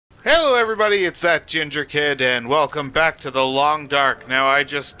Hello everybody, it's that Ginger Kid, and welcome back to the Long Dark. Now I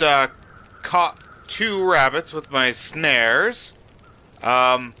just caught 2 rabbits with my snares.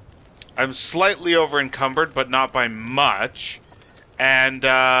 I'm slightly over encumbered, but not by much. And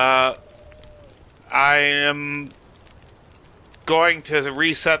I am going to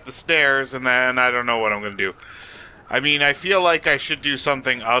reset the snares, and then I don't know what I'm going to do. I mean, I feel like I should do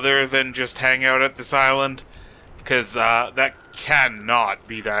something other than just hang out at this island, because that cannot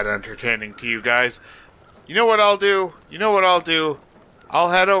be that entertaining to you guys. You know what I'll do? I'll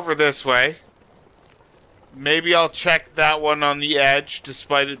head over this way. Maybe I'll check that one on the edge,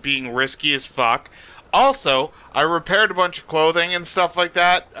 despite it being risky as fuck. Also, I repaired a bunch of clothing and stuff like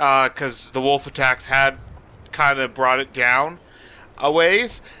that, because the wolf attacks had kind of brought it down a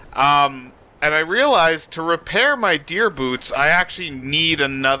ways. And I realized to repair my deer boots, I actually need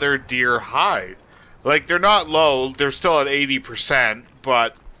another deer hide. Like, they're not low, they're still at 80%,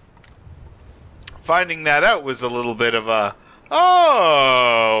 but finding that out was a little bit of a,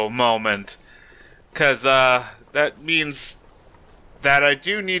 oh, moment. Because, that means that I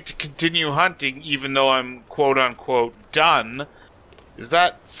do need to continue hunting, even though I'm quote-unquote done. Is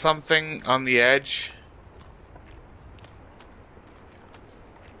that something on the edge?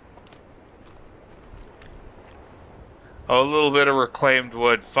 Oh, a little bit of reclaimed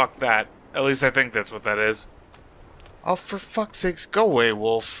wood, fuck that. At least I think that's what that is. Oh, for fuck's sakes, go away,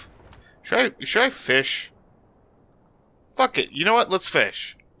 wolf. Should I fish? Fuck it. You know what? Let's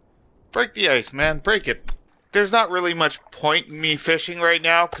fish. Break the ice, man. Break it. There's not really much point in me fishing right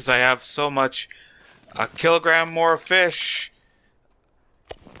now, because I have so much. A kilogram more of fish.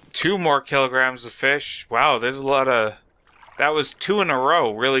 2 more kilograms of fish. Wow, there's a lot of... That was 2 in a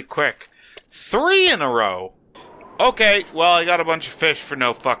row, really quick. 3 in a row! Okay, well, I got a bunch of fish for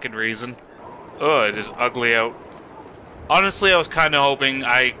no fucking reason. Ugh, it is ugly out. Honestly, I was kind of hoping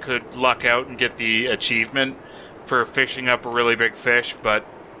I could luck out and get the achievement for fishing up a really big fish, but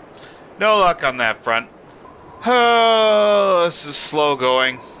no luck on that front. Oh, this is slow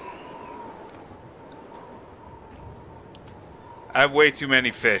going. I have way too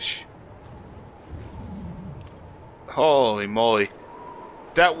many fish. Holy moly.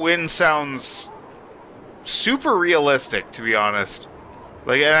 That wind sounds super realistic, to be honest.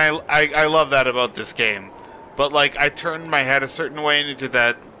 Like, and I love that about this game. But, like, I turned my head a certain way into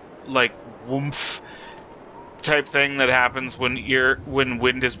that, like, woomph type thing that happens when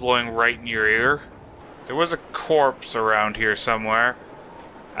wind is blowing right in your ear. There was a corpse around here somewhere.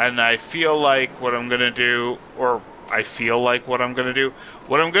 And I feel like what I'm gonna do,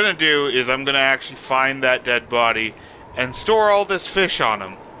 what I'm gonna do is I'm gonna actually find that dead body and store all this fish on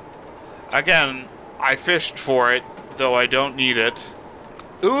him. Again, I fished for it, though I don't need it.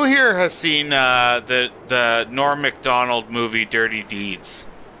 Who here has seen the Norm Macdonald movie Dirty Deeds?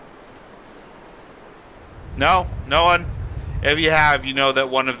 No? No one? If you have, you know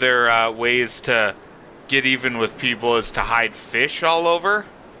that one of their ways to get even with people is to hide fish all over?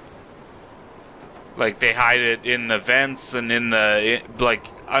 Like, they hide it in the vents and in the, like,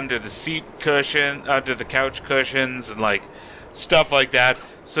 under the seat cushion, under the couch cushions, and, like, stuff like that.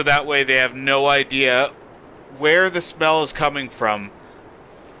 So that way they have no idea where the smell is coming from.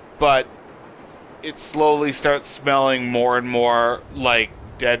 But it slowly starts smelling more and more like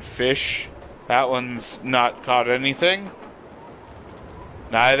dead fish. That one's not caught anything.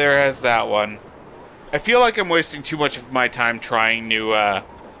 Neither has that one. I feel like I'm wasting too much of my time trying to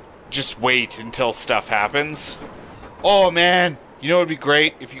just wait until stuff happens. Oh man, you know what would be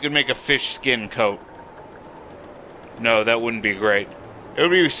great? If you could make a fish skin coat. No, that wouldn't be great. It would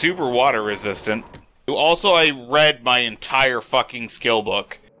be super water resistant. Also, I read my entire fucking skill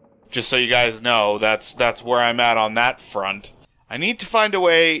book. Just so you guys know, that's where I'm at on that front. I need to find a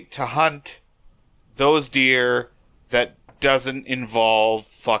way to hunt those deer that doesn't involve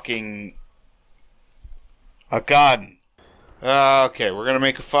fucking a gun. Okay, we're gonna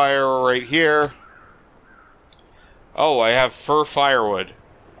make a fire right here. Oh, I have fir firewood.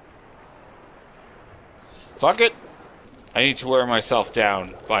 Fuck it. I need to wear myself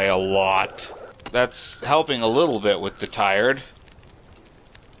down by a lot. That's helping a little bit with the tired.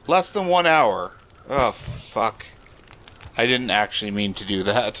 Less than 1 hour. Oh, fuck. I didn't actually mean to do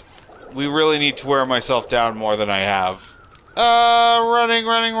that. We really need to wear myself down more than I have. Running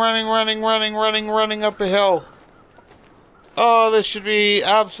up a hill. Oh, this should be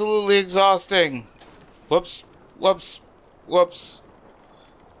absolutely exhausting. Whoops.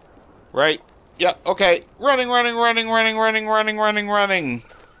 Right. Yeah, okay. Running. If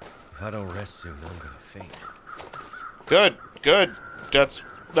I don't rest soon, I'm gonna faint. Good.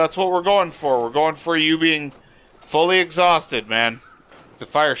 That's what we're going for. We're going for you being fully exhausted, man. the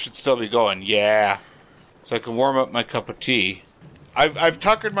fire should still be going. Yeah. So I can warm up my cup of tea. I've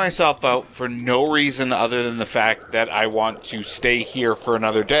tuckered myself out for no reason other than the fact that I want to stay here for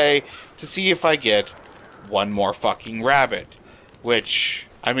another day to see if I get one more fucking rabbit. Which,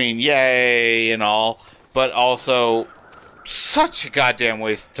 I mean, yay and all, but also such a goddamn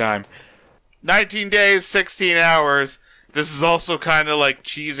waste of time. 19 days, 16 hours. This is also kind of like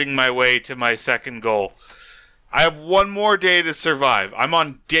cheesing my way to my second goal. I have one more day to survive. I'm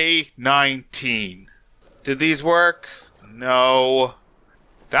on day 19. Did these work? No.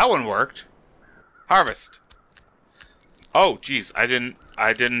 That one worked. Harvest. Oh, jeez, I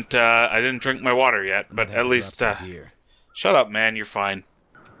didn't drink my water yet, but at least, shut up, man, you're fine.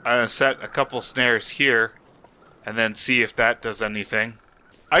 I'm gonna set a couple snares here, and then see if that does anything.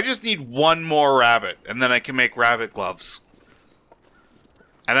 I just need one more rabbit, and then I can make rabbit gloves.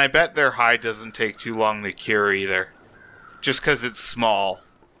 And I bet their hide doesn't take too long to cure either. Just because it's small.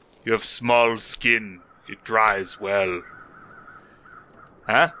 You have small skin. It dries well.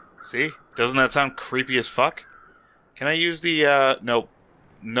 Huh? See? Doesn't that sound creepy as fuck? Can I use the, nope.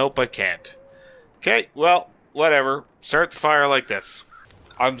 Nope, I can't. Okay, well, whatever. Start the fire like this.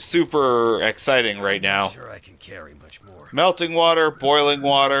 I'm super exciting right now. Sure I can carry much more. Melting water, boiling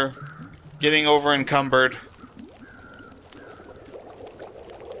water, getting over encumbered.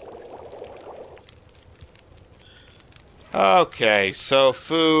 Okay, so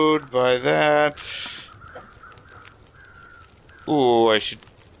food by that. Ooh, I should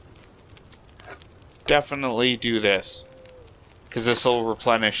definitely do this. Because this will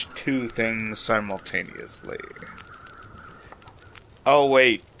replenish two things simultaneously. Oh,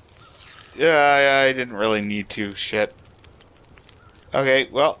 wait. Yeah, I didn't really need to. Shit. Okay,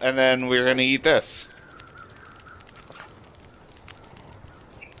 well, and then we're gonna eat this.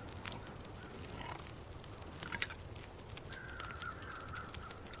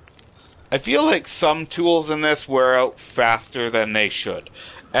 I feel like some tools in this wear out faster than they should.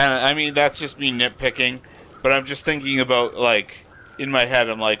 And, I mean, that's just me nitpicking. But I'm just thinking about, like, in my head,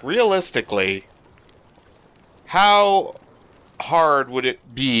 I'm like, realistically, how hard would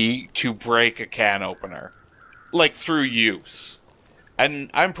it be to break a can opener? Like, through use. And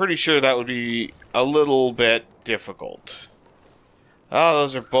I'm pretty sure that would be a little bit difficult. Oh,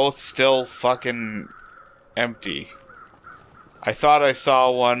 those are both still fucking empty. I thought I saw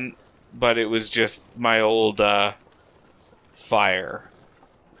one, but it was just my old, fire.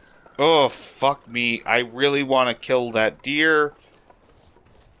 Oh, fuck me. I really want to kill that deer.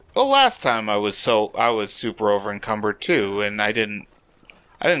 Well, last time I was super over encumbered too, and I didn't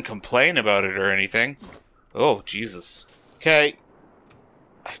complain about it or anything. Oh, Jesus. Okay.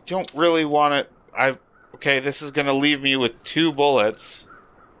 I don't really want it. Okay, this is gonna leave me with 2 bullets.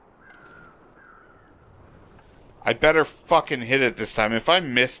 I better fucking hit it this time. If I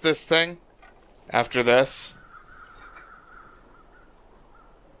miss this thing after this,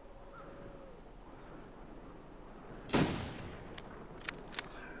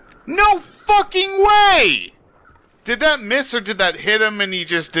 no fucking way! Did that miss or did that hit him and he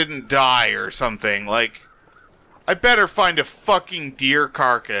just didn't die or something? Like, I better find a fucking deer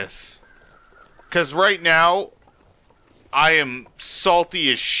carcass. 'Cause right now, I am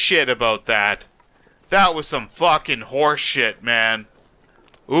salty as shit about that. That was some fucking horse shit, man.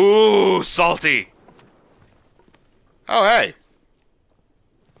 Ooh, salty. Oh, hey.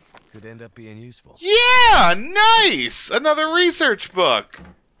 Could end up being useful. Yeah, nice! Another research book.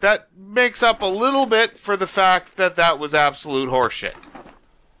 That makes up a little bit for the fact that that was absolute horseshit.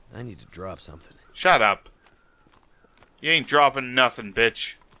 I need to drop something. Shut up. You ain't dropping nothing,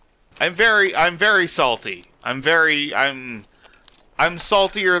 bitch. I'm very salty. I'm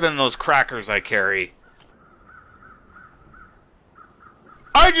saltier than those crackers I carry.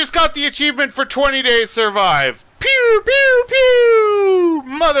 I just got the achievement for 20 days survive. Pew, pew, pew!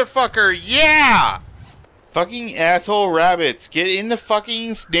 Motherfucker, yeah! Fucking asshole rabbits, get in the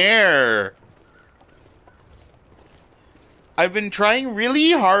fucking snare. I've been trying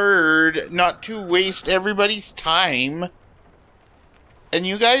really hard not to waste everybody's time. And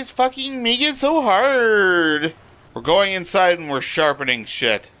you guys fucking make it so hard. We're going inside and we're sharpening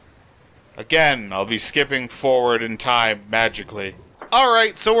shit. Again, I'll be skipping forward in time magically.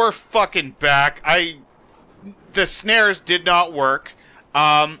 Alright, so we're fucking back. The snares did not work.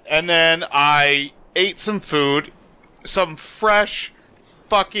 And then I ate some food. Some fresh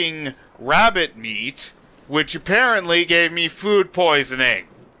fucking rabbit meat. Which apparently gave me food poisoning.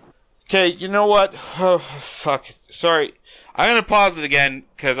 Okay, you know what? Oh, fuck. Sorry. I'm gonna pause it again,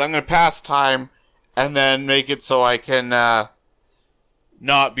 because I'm gonna pass time, and then make it so I can,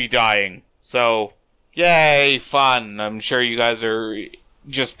 not be dying. So, yay, fun. I'm sure you guys are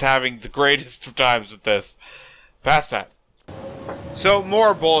just having the greatest of times with this pastime. So,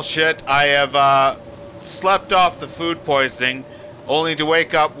 more bullshit. I have, slept off the food poisoning, only to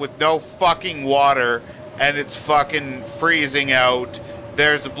wake up with no fucking water, and it's fucking freezing out.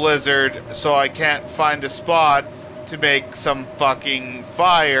 There's a blizzard, so I can't find a spot to make some fucking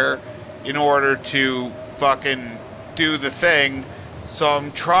fire in order to fucking do the thing. So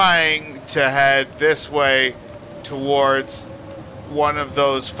I'm trying to head this way towards one of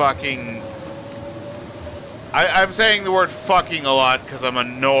those fucking... I'm saying the word fucking a lot because I'm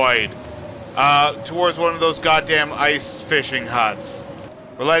annoyed. Towards one of those goddamn ice fishing huts.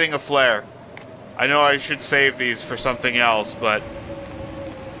 We're lighting a flare. I know I should save these for something else, but...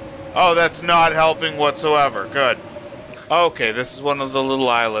 Oh, that's not helping whatsoever. Good. Okay, this is one of the little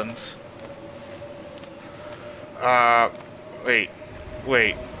islands. Wait.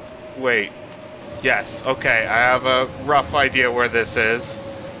 Yes, okay, I have a rough idea where this is.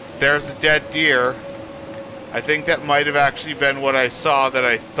 There's a dead deer. I think that might have actually been what I saw that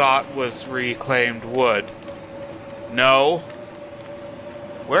I thought was reclaimed wood. No.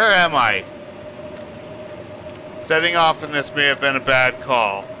 Where am I? Setting off in this may have been a bad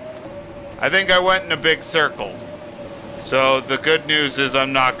call. I think I went in a big circle. So the good news is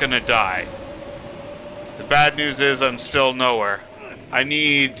I'm not gonna die. The bad news is I'm still nowhere. I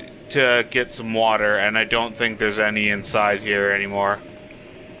need to get some water, and I don't think there's any inside here anymore.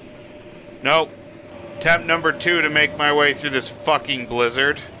 Nope. Attempt number 2 to make my way through this fucking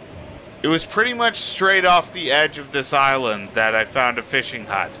blizzard. It was pretty much straight off the edge of this island that I found a fishing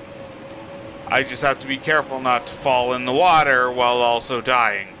hut. I just have to be careful not to fall in the water while also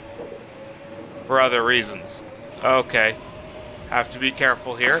dying. For other reasons. Okay. Have to be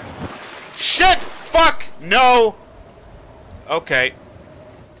careful here. Shit! Fuck! No! Okay.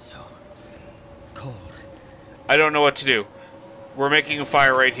 So cold. I don't know what to do. We're making a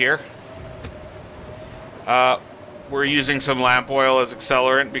fire right here. We're using some lamp oil as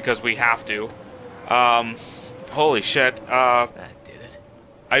accelerant because we have to. Holy shit. That did it.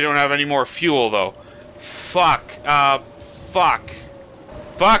 I don't have any more fuel, though. Fuck. Fuck.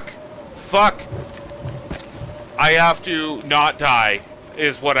 I have to not die,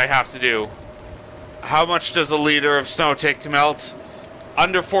 is what I have to do. How much does a liter of snow take to melt?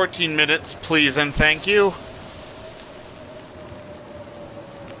 Under 14 minutes, please and thank you.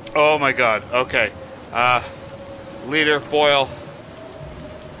 Oh my god, okay. Liter, boil.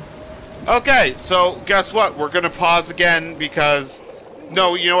 Okay, so guess what? We're gonna pause again because...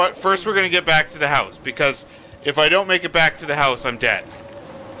 No, you know what? First we're gonna get back to the house, because if I don't make it back to the house, I'm dead.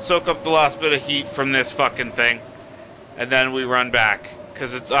 Soak up the last bit of heat from this fucking thing, and then we run back,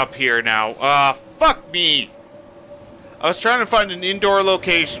 because it's up here now. Fuck me! I was trying to find an indoor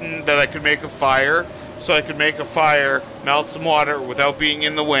location that I could make a fire, so I could make a fire, melt some water without being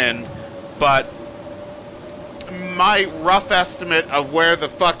in the wind, but my rough estimate of where the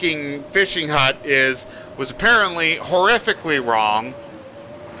fucking fishing hut is was apparently horrifically wrong.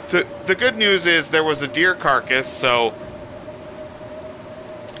 The good news is there was a deer carcass, so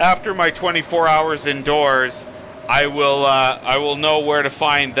after my 24 hours indoors, I will know where to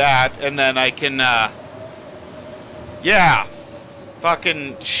find that, and then I can, yeah.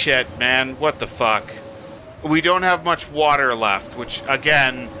 Fucking shit, man. What the fuck? We don't have much water left, which,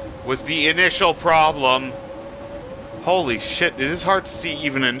 again, was the initial problem. Holy shit, it is hard to see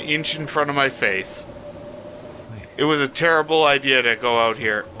even an inch in front of my face. It was a terrible idea to go out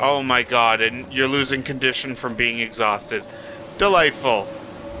here. Oh my god, and you're losing condition from being exhausted. Delightful.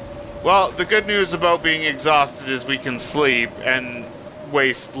 Well, the good news about being exhausted is we can sleep and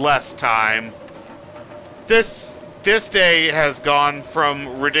waste less time. This day has gone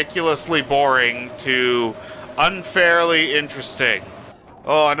from ridiculously boring to unfairly interesting.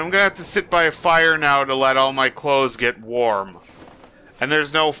 Oh, and I'm gonna have to sit by a fire now to let all my clothes get warm. And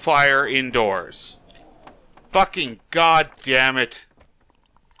there's no fire indoors. Fucking goddamn it.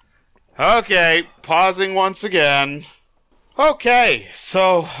 Okay, pausing once again. Okay,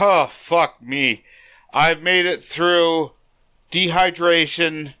 so, oh, fuck me. I've made it through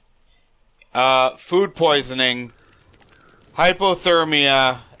dehydration, food poisoning,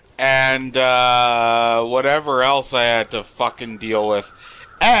 hypothermia, and, whatever else I had to fucking deal with.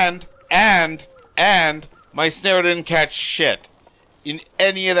 And, my snare didn't catch shit in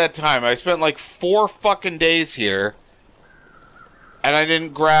any of that time. I spent like 4 fucking days here, and I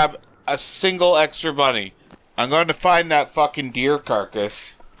didn't grab a single extra bunny. I'm going to find that fucking deer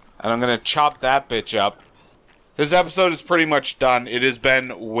carcass, and I'm going to chop that bitch up. This episode is pretty much done. It has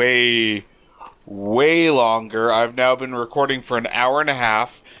been way longer. I've now been recording for an hour and a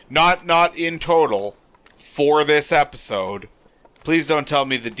half. Not in total for this episode. Please don't tell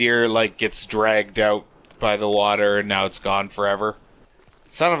me the deer, like, gets dragged out by the water and now it's gone forever.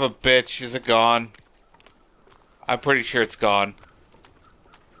 Son of a bitch, is it gone? I'm pretty sure it's gone.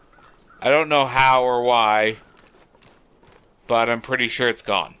 I don't know how or why, but I'm pretty sure it's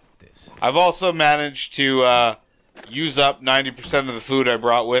gone. I've also managed to use up 90% of the food I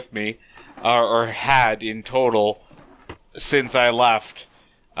brought with me, or had in total, since I left.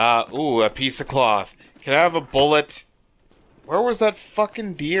 Ooh, a piece of cloth. Can I have a bullet? Where was that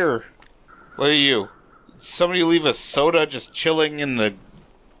fucking deer? What are you? Did somebody leave a soda just chilling in the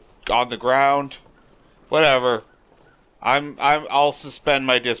on the ground? Whatever. I'll suspend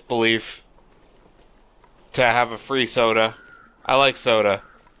my disbelief to have a free soda. I like soda.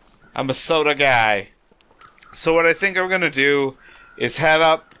 I'm a soda guy. So what I think I'm gonna do is head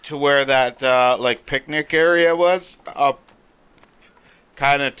up to where that like picnic area was, up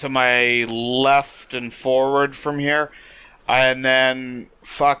kind of to my left and forward from here, and then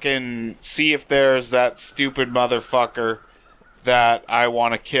fucking see if there's that stupid motherfucker that I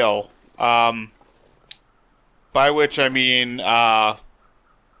want to kill. By which I mean a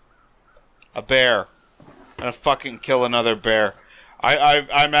bear. I'm gonna fucking kill another bear.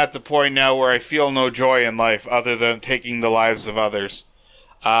 I'm at the point now where I feel no joy in life other than taking the lives of others.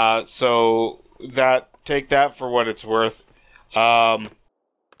 So take that for what it's worth. Because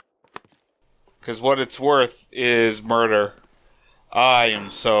what it's worth is murder. I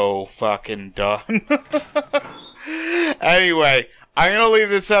am so fucking done. Anyway, I'm gonna leave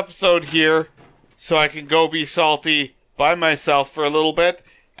this episode here so I can go be salty by myself for a little bit.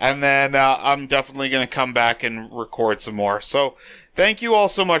 And then I'm definitely going to come back and record some more. So, thank you all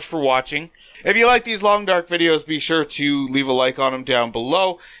so much for watching. If you like these long, dark videos, be sure to leave a like on them down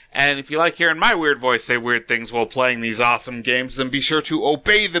below. And if you like hearing my weird voice say weird things while playing these awesome games, then be sure to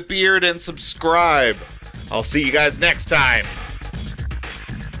obey the beard and subscribe. I'll see you guys next time.